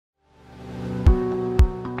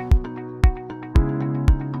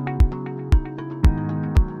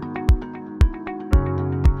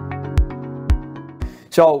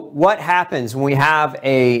So what happens when we have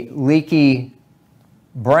a leaky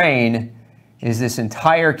brain is this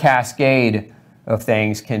entire cascade of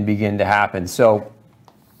things can begin to happen. So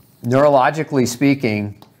neurologically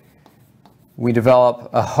speaking, we develop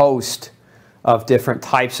a host of different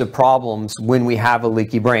types of problems when we have a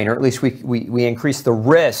leaky brain, or at least we increase the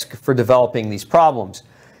risk for developing these problems.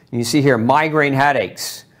 You see here, migraine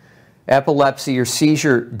headaches, epilepsy or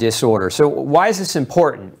seizure disorder. So why is this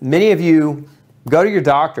important? Many of you go to your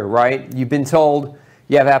doctor, right? You've been told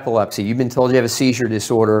you have epilepsy. You've been told you have a seizure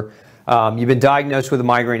disorder. You've been diagnosed with a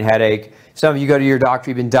migraine headache. Some of you go to your doctor,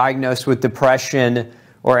 you've been diagnosed with depression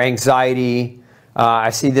or anxiety. I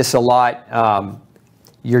see this a lot.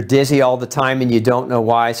 You're dizzy all the time and you don't know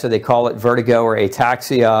why, so they call it vertigo or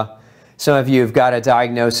ataxia. Some of you have got a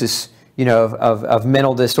diagnosis, of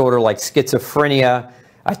mental disorder like schizophrenia.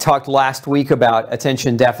 I talked last week about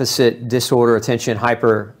attention deficit disorder, attention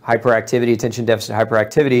hyperactivity, attention deficit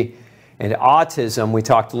hyperactivity, and autism we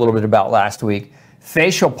talked a little bit about last week.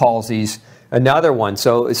 Facial palsies, another one.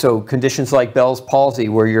 So conditions like Bell's palsy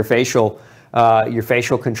where your facial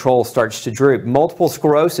control starts to droop. Multiple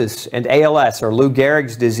sclerosis and ALS, or Lou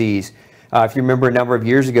Gehrig's disease. If you remember a number of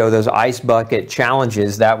years ago, those ice bucket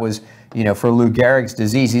challenges, that was, for Lou Gehrig's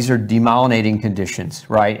disease. These are demyelinating conditions,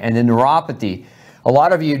 right? And then neuropathy. A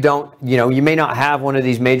lot of you don't, you may not have one of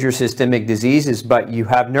these major systemic diseases, but you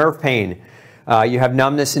have nerve pain. You have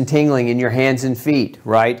numbness and tingling in your hands and feet,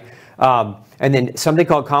 right? And then something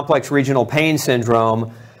called complex regional pain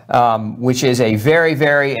syndrome, which is a very,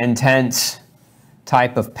 very intense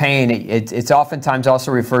type of pain. It's oftentimes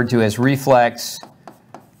also referred to as reflex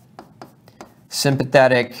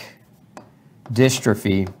sympathetic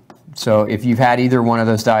dystrophy. So if you've had either one of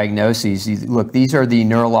those diagnoses, look, these are the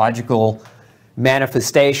neurological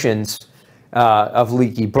manifestations of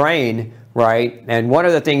leaky brain, right? And one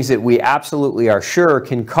of the things that we absolutely are sure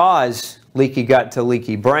can cause leaky gut to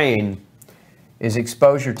leaky brain is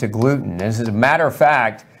exposure to gluten. As a matter of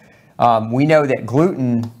fact, we know that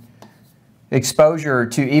gluten exposure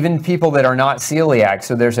to even people that are not celiac,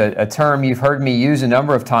 so there's a term you've heard me use a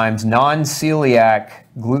number of times, non-celiac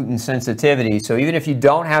gluten sensitivity. So even if you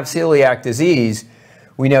don't have celiac disease,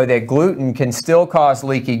 we know that gluten can still cause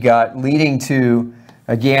leaky gut, leading to,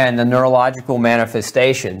 again, the neurological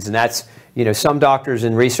manifestations. And that's, some doctors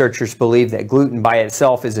and researchers believe that gluten by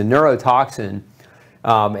itself is a neurotoxin,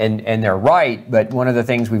 and they're right. But one of the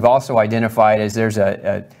things we've also identified is there's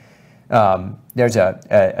a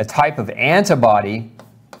type of antibody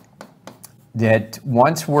that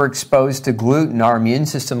once we're exposed to gluten, our immune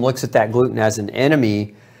system looks at that gluten as an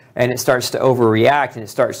enemy, and it starts to overreact, and it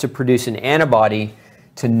starts to produce an antibody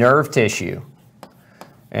to nerve tissue.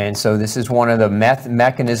 And so this is one of the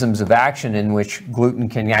mechanisms of action in which gluten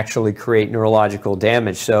can actually create neurological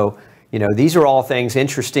damage. So, these are all things,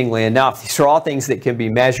 interestingly enough, these are all things that can be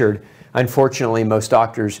measured. Unfortunately, most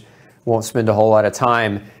doctors won't spend a whole lot of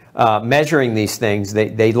time measuring these things.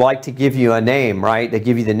 They like to give you a name, right? They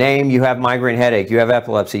give you the name, you have migraine headache, you have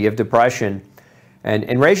epilepsy, you have depression.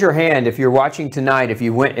 And raise your hand if you're watching tonight, if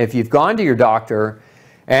you've gone to your doctor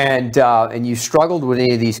and you struggled with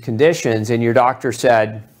any of these conditions and your doctor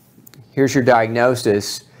said, here's your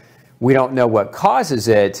diagnosis, we don't know what causes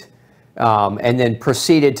it, and then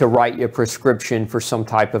proceeded to write you a prescription for some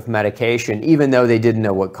type of medication, even though they didn't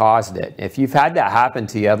know what caused it. If you've had that happen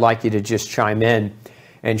to you, I'd like you to just chime in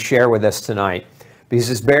and share with us tonight,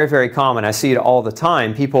 because it's very, very common. I see it all the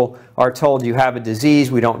time. People are told you have a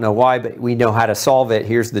disease, we don't know why, but we know how to solve it,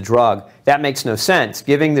 here's the drug. That makes no sense.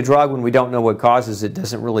 Giving the drug when we don't know what causes it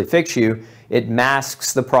doesn't really fix you. It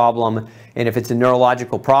masks the problem, and if it's a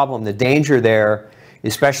neurological problem, the danger there,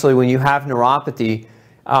 especially when you have neuropathy,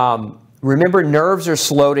 remember, nerves are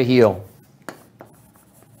slow to heal.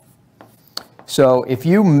 So if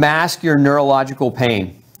you mask your neurological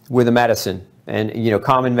pain with a medicine, and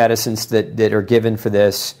common medicines that are given for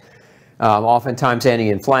this, oftentimes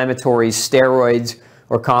anti-inflammatories, steroids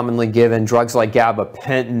are commonly given, drugs like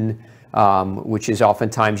gabapentin, which is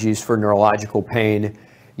oftentimes used for neurological pain,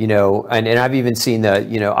 and I've even seen the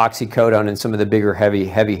oxycodone and some of the bigger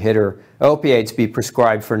heavy hitter opiates be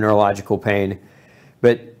prescribed for neurological pain.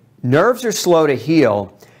 But nerves are slow to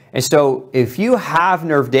heal, and so if you have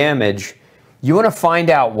nerve damage, you want to find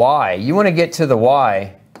out why. You want to get to the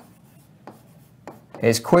why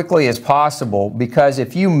as quickly as possible, because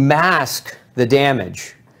if you mask the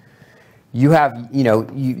damage, you have,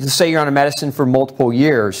 let's say you're on a medicine for multiple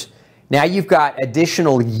years, now you've got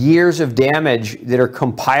additional years of damage that are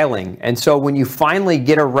compiling. And so when you finally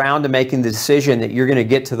get around to making the decision that you're going to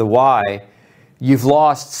get to the why, you've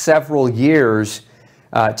lost several years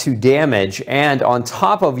to damage. And on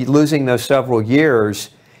top of losing those several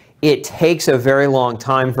years, it takes a very long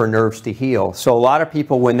time for nerves to heal. So a lot of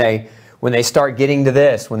people, when they start getting to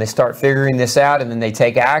this, when they start figuring this out and then they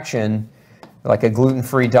take action, like a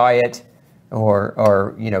gluten-free diet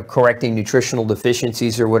or correcting nutritional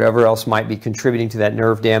deficiencies or whatever else might be contributing to that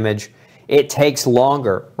nerve damage, it takes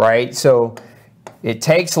longer, right? So it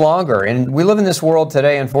takes longer. And we live in this world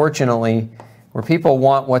today, unfortunately, where people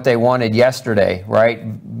want what they wanted yesterday, right?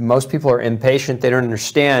 Most people are impatient. They don't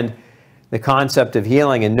understand the concept of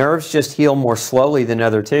healing, and nerves just heal more slowly than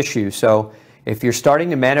other tissues. So if you're starting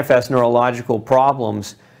to manifest neurological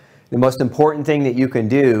problems, the most important thing that you can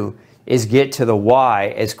do is get to the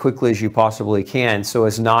why as quickly as you possibly can, so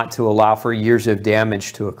as not to allow for years of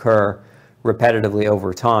damage to occur repetitively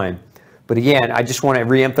over time. But again, I just want to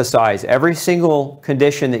reemphasize, every single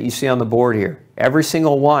condition that you see on the board here, every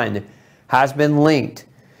single one has been linked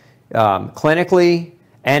clinically,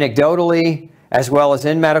 anecdotally, as well as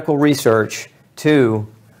in medical research to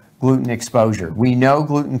gluten exposure. We know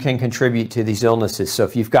gluten can contribute to these illnesses. So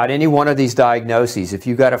if you've got any one of these diagnoses, if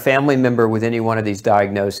you've got a family member with any one of these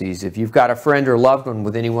diagnoses, if you've got a friend or loved one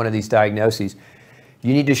with any one of these diagnoses,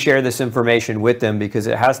 you need to share this information with them, because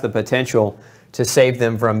it has the potential to save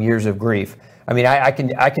them from years of grief. I mean, I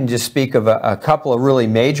can just speak of a couple of really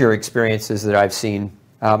major experiences that I've seen.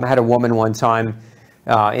 I had a woman one time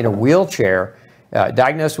in a wheelchair,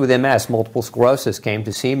 diagnosed with MS, multiple sclerosis, came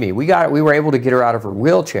to see me. We were able to get her out of her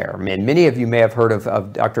wheelchair. I mean, many of you may have heard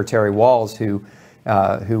of Dr. Terry Walls, who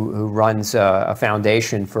runs a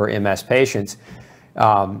foundation for MS patients.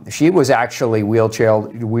 She was actually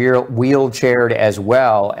wheelchaired as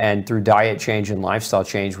well, and through diet change and lifestyle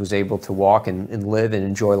change was able to walk and live and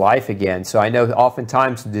enjoy life again. So I know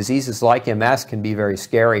oftentimes diseases like MS can be very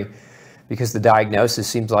scary, because the diagnosis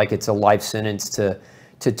seems like it's a life sentence to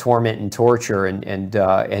torment and torture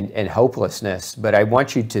and hopelessness. But I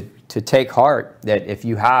want you to take heart that if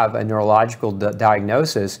you have a neurological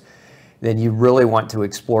diagnosis, then you really want to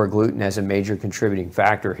explore gluten as a major contributing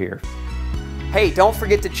factor here. Hey, don't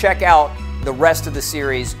forget to check out the rest of the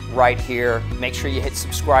series right here. Make sure you hit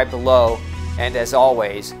subscribe below. And as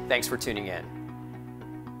always, thanks for tuning in.